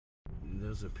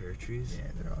those the pear trees? Yeah,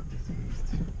 they're all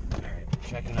diseased. Alright,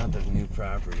 checking out the new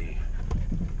property.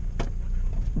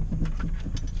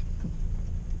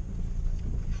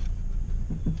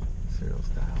 Serial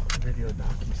style video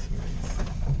docu-series.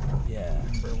 Yeah.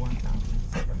 Number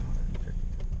 1,750.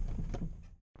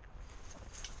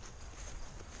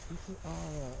 This is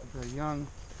all the young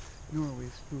Norway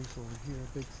spruce over here, a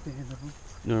big stand of them.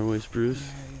 Norway spruce? Yeah,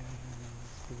 Norway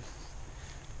spruce.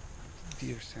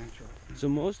 Deer Central. So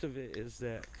most of it is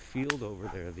that field over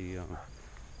there, the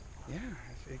Yeah,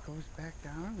 it goes back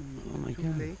down and oh my two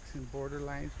God. lakes and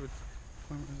borderlines with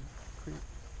Plymouth Creek.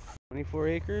 24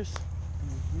 acres?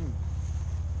 Mm-hmm.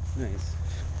 Nice.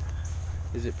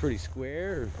 Is it pretty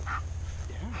square? Or?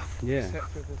 Yeah. Yeah. Except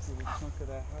for this little chunk of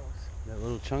that house. That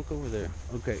little chunk over there.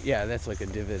 Okay, yeah, that's like a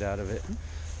divot out of it.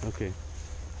 Okay.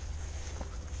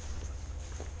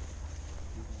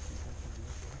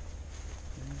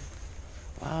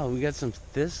 Wow, we got some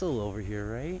thistle over here,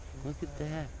 right? Look at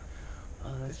that.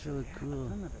 Oh, that's really cool. I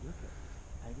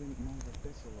didn't know the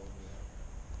thistle over there.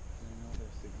 I know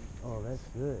there's significant. Oh, that's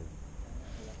good. I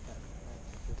left that.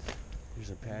 There's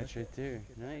a patch right there.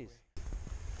 Nice.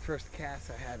 First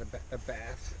cast I had a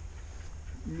bass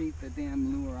meet the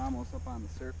damn lure almost up on the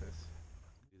surface.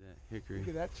 Look at that hickory. Look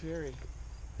at that cherry.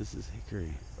 This is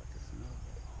hickory. It's like a smell.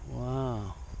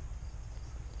 Wow.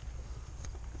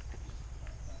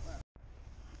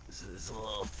 This is a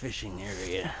little fishing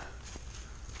area.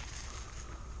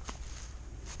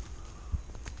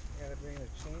 Gotta bring the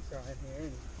chainsaw in here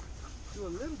and do a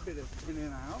little bit of in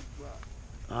and out. But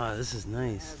Ah, this is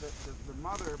nice. the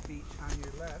mother beach on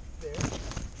your left there.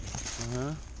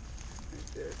 Uh-huh. Right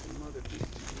there's the mother beach.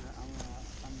 I'm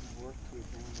gonna work to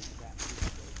advantage that piece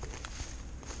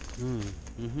right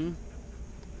there. Mm-hmm.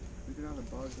 Look at all the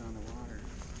bugs on the water.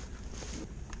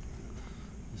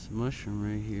 This mushroom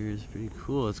right here is pretty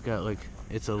cool. It's got like,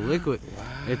 it's a liquid,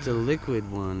 it's a liquid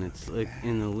one. It's like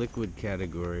in the liquid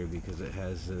category because it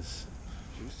has this,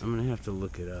 Juicy. I'm gonna have to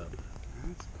look it up.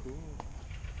 That's cool.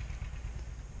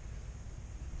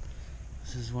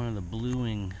 This is one of the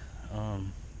bluing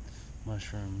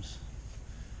mushrooms.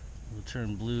 It'll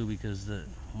turn blue because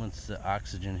once the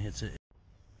oxygen hits it.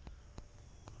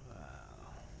 Wow.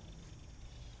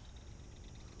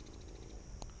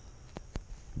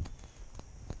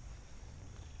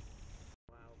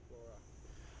 Wild flora.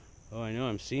 Oh, I know,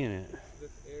 I'm seeing it.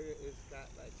 This area is got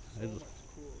like so much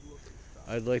cool looking stuff.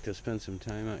 I'd like to spend some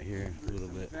time out here a little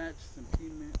bit. Veg, some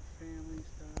piment family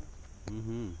stuff.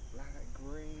 Mm-hmm. A lot of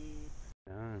grape.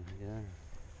 Yeah.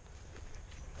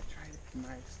 I tried it.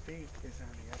 My estate is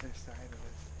on the other side of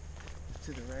it. It's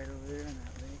to the right over there in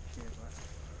that lake here, but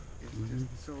it's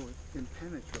just so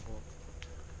impenetrable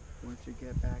once you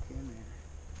get back in there.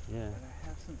 Yeah. But I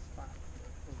have some spots that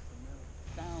are close to middle.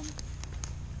 Down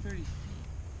 30 feet.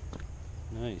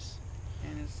 Nice.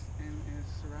 And it's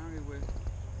surrounded with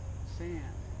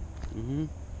sand. Mm-hmm.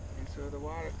 And so the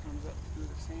water comes up through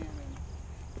the sand, and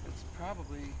it's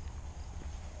probably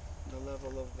the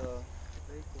level of the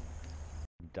lake over here.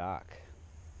 Dock.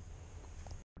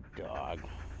 Dog.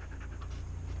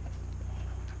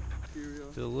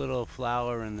 The little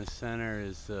flower in the center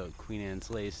is the Queen Anne's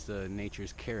lace, the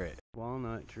nature's carrot.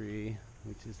 Walnut tree,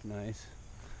 which is nice.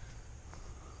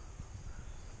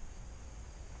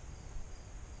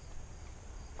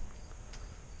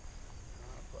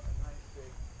 Put a nice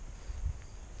big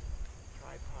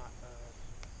tripod,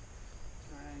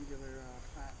 triangular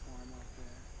platform up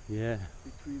there. Yeah.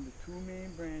 Between the two main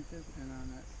branches and on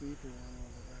that sleeper one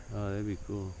over there. Oh, that'd be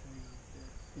cool.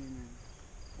 Aiming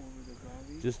over the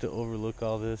gully. Just to overlook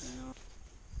all this. You know,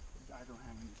 I don't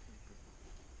have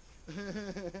any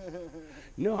pictures.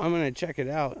 No, I'm gonna check it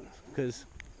out because.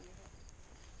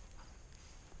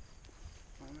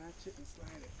 Unlatch it and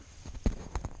slide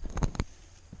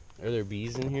it. Are there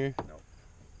bees in here? No.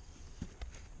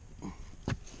 It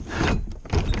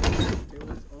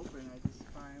was open. I just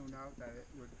found out that it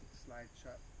would slide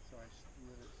shut, so I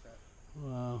slid it shut.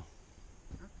 Wow.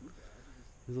 Not too bad.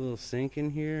 There's a little sink in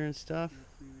here and stuff.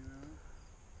 Clean it up.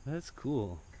 That's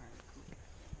cool. Kind of cool.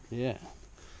 Yeah.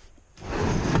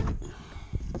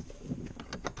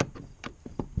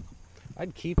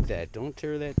 I'd keep that. Don't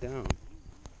tear that down.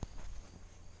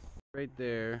 Right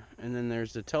there, and then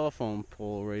there's the telephone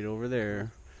pole right over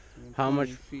there. How much?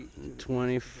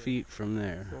 20 feet from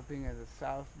there. Sloping at the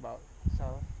south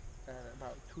at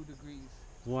about 2 degrees.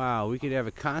 Wow, we could have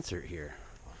a concert here.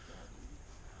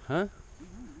 Huh?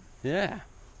 Yeah.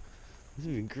 This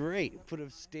would be great. Put a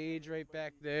stage right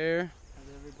back there. Have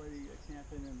everybody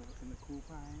camping in the cool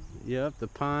pines. Yep, the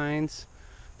pines,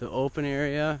 the open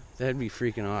area. That'd be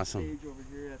freaking awesome. Stage over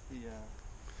here at the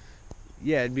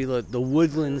Yeah, it'd be like the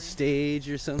woodland stage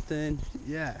or something.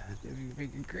 Yeah, that'd be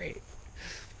freaking great.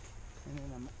 And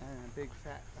then a big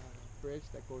fat bridge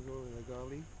that goes over the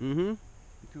gully. Mm-hmm.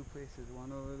 Two places,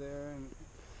 one over there and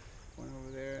one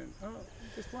over there, and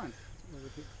just one over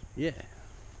here. Yeah.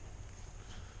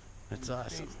 That's and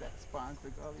awesome. Stage that spawns the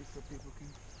gully so people can.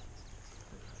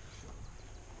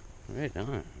 Right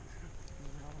on.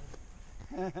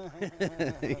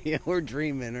 Yeah, we're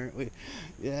dreaming, aren't we?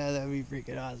 Yeah, that'd be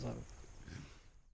freaking awesome.